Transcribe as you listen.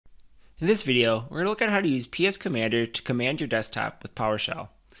In this video, we're going to look at how to use PSCommander to command your desktop with PowerShell.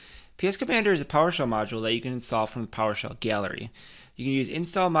 PSCommander is a PowerShell module that you can install from the PowerShell gallery. You can use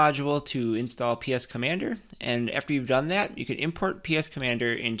install module to install PSCommander, and after you've done that, you can import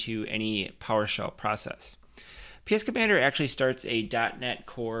PSCommander into any PowerShell process. PSCommander actually starts a .NET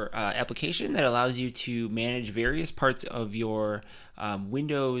Core application that allows you to manage various parts of your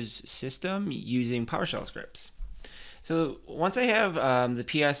Windows system using PowerShell scripts. So once I have the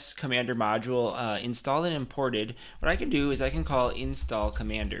PSCommander module installed and imported, what I can do is I can call install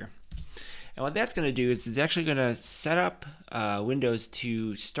commander. And what that's going to do is it's actually going to set up Windows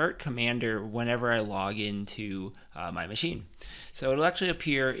to start Commander whenever I log into my machine. So it'll actually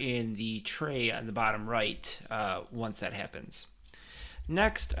appear in the tray on the bottom right once that happens.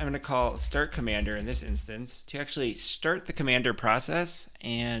 Next, I'm going to call start Commander in this instance to actually start the Commander process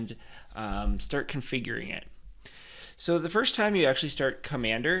and start configuring it. So the first time you actually start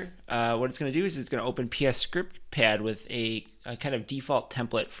Commander, what it's going to do is it's going to open PSScriptPad with a kind of default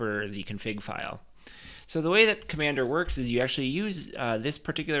template for the config file. So the way that Commander works is you actually use this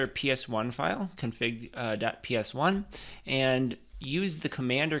particular PS1 file, config.ps1, and use the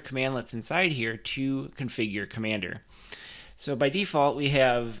Commander commandlets inside here to configure Commander. So by default, we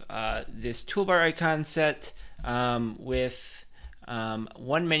have this toolbar icon set with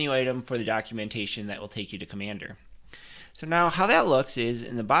one menu item for the documentation that will take you to Commander. So now how that looks is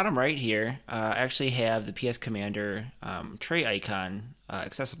in the bottom right here, I actually have the PSCommander tray icon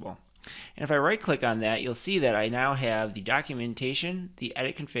accessible. And if I right click on that, you'll see that I now have the documentation, the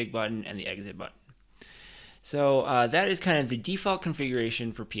edit config button, and the exit button. So that is kind of the default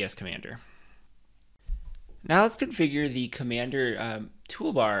configuration for PSCommander. Now let's configure the Commander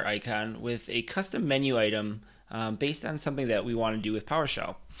toolbar icon with a custom menu item based on something that we want to do with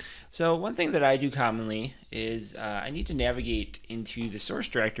PowerShell. So one thing that I do commonly is I need to navigate into the source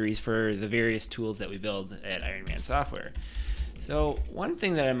directories for the various tools that we build at Iron Man Software. So one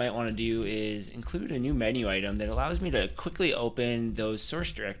thing that I might want to do is include a new menu item that allows me to quickly open those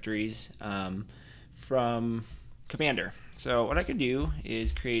source directories from Commander. So what I can do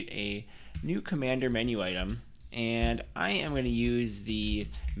is create a new Commander menu item, and I am going to use the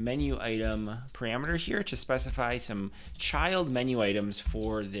menu item parameter here to specify some child menu items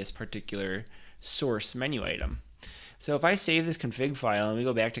for this particular source menu item. So if I save this config file and we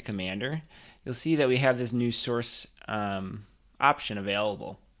go back to Commander, you'll see that we have this new source option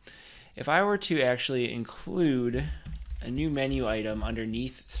available. If I were to actually include a new menu item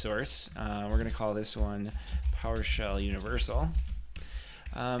underneath source, we're going to call this one PowerShell Universal,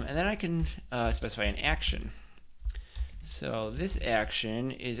 and then I can specify an action. So this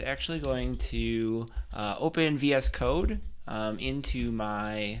action is actually going to open VS Code into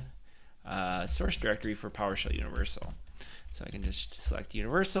my source directory for PowerShell Universal. So I can just select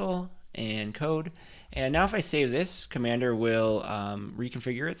Universal and code. And now if I save this, Commander will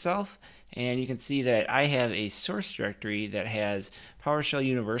reconfigure itself. And you can see that I have a source directory that has PowerShell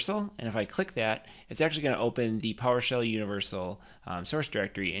Universal. And if I click that, it's actually going to open the PowerShell Universal source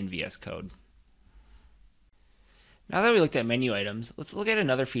directory in VS Code. Now that we looked at menu items, let's look at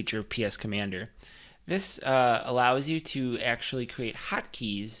another feature of PSCommander. This allows you to actually create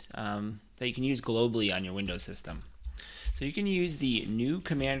hotkeys that you can use globally on your Windows system. So you can use the new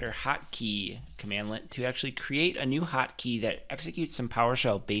Commander hotkey commandlet to actually create a new hotkey that executes some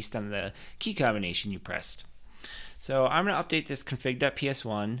PowerShell based on the key combination you pressed. So I'm going to update this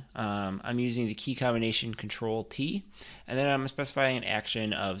config.ps1. I'm using the key combination Control-T, and then I'm specifying an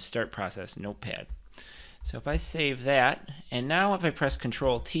action of start process notepad. So if I save that, and now if I press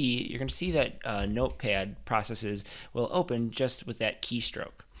Control-T, you're going to see that Notepad processes will open just with that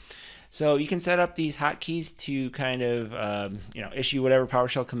keystroke. So you can set up these hotkeys to kind of issue whatever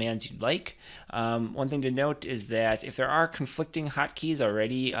PowerShell commands you'd like. One thing to note is that if there are conflicting hotkeys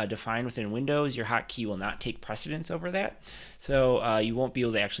already defined within Windows, your hotkey will not take precedence over that. So you won't be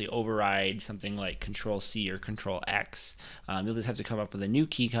able to actually override something like Control-C or Control-X. You'll just have to come up with a new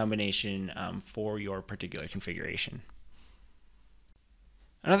key combination for your particular configuration.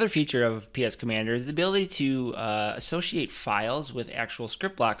 Another feature of PSCommander is the ability to associate files with actual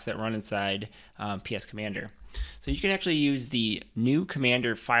script blocks that run inside PSCommander. So you can actually use the new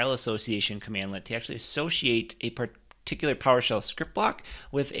Commander file association commandlet to actually associate a particular PowerShell script block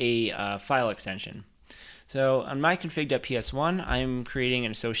with a file extension. So on my config.ps1, I'm creating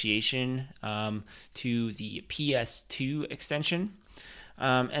an association to the PS2 extension.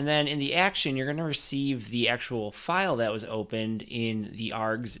 And then in the action, you're going to receive the actual file that was opened in the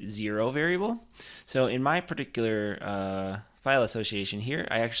args0 variable. So in my particular file association here,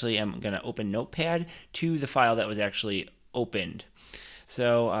 I actually am going to open Notepad to the file that was actually opened.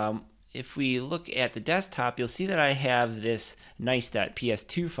 So if we look at the desktop, you'll see that I have this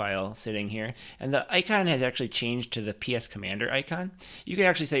nice.ps2 file sitting here, and the icon has actually changed to the PSCommander icon. You can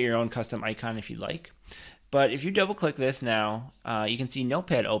actually set your own custom icon if you'd like. But if you double click this now, you can see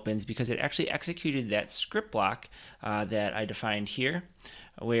Notepad opens because it actually executed that script block that I defined here,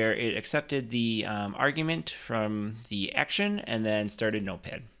 where it accepted the argument from the action and then started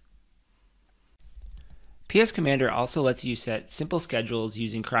Notepad. PSCommander also lets you set simple schedules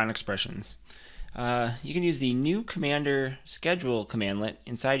using cron expressions. You can use the new commander schedule commandlet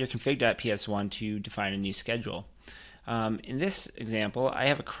inside your config.ps1 to define a new schedule. In this example, I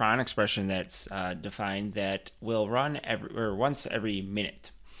have a cron expression that's defined that will run once every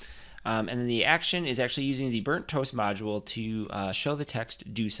minute. And then the action is actually using the burnt toast module to show the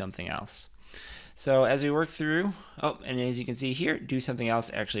text do something else. So as we work through, and as you can see here, do something else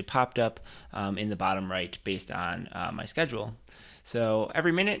actually popped up in the bottom right based on my schedule. So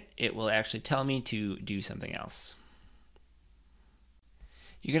every minute it will actually tell me to do something else.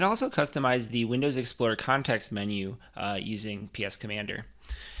 You can also customize the Windows Explorer context menu using PSCommander.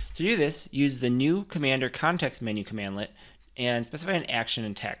 To do this, use the new Commander context menu commandlet and specify an action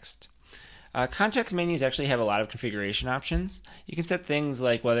and text. Context menus actually have a lot of configuration options. You can set things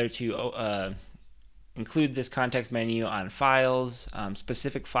like whether to include this context menu on files,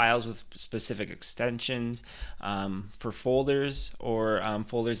 specific files with specific extensions, for folders, or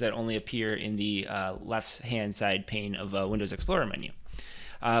folders that only appear in the left-hand side pane of a Windows Explorer menu.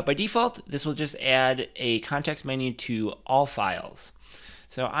 By default, this will just add a context menu to all files.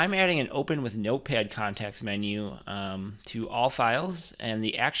 So I'm adding an open with Notepad context menu to all files, and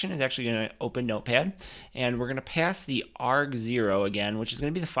the action is actually going to open Notepad, and we're going to pass the arg0 again, which is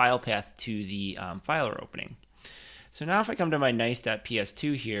going to be the file path to the file we're opening. So now if I come to my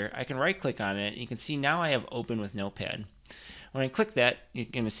nice.ps2 here, I can right click on it, and you can see now I have open with Notepad. When I click that, you're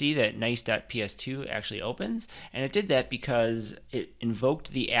going to see that nice.ps2 actually opens, and it did that because it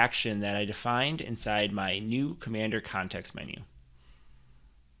invoked the action that I defined inside my new Commander context menu.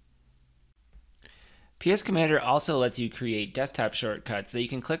 PSCommander also lets you create desktop shortcuts that you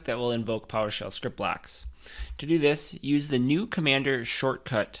can click that will invoke PowerShell script blocks. To do this, use the new Commander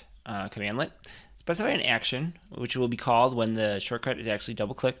shortcut commandlet, specify an action, which will be called when the shortcut is actually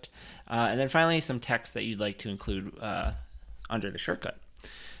double-clicked, and then finally some text that you'd like to include under the shortcut.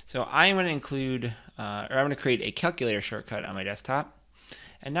 So I'm going to include, I'm going to create a calculator shortcut on my desktop.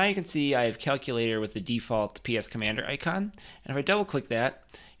 And now you can see I have calculator with the default PSCommander icon. And if I double click that,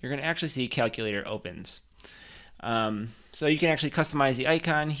 you're going to actually see calculator opens. So you can actually customize the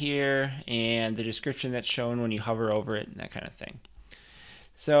icon here and the description that's shown when you hover over it and that kind of thing.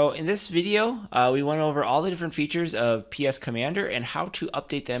 So in this video, we went over all the different features of PSCommander and how to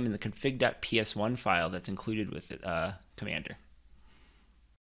update them in the config.ps1 file that's included with it, Commander.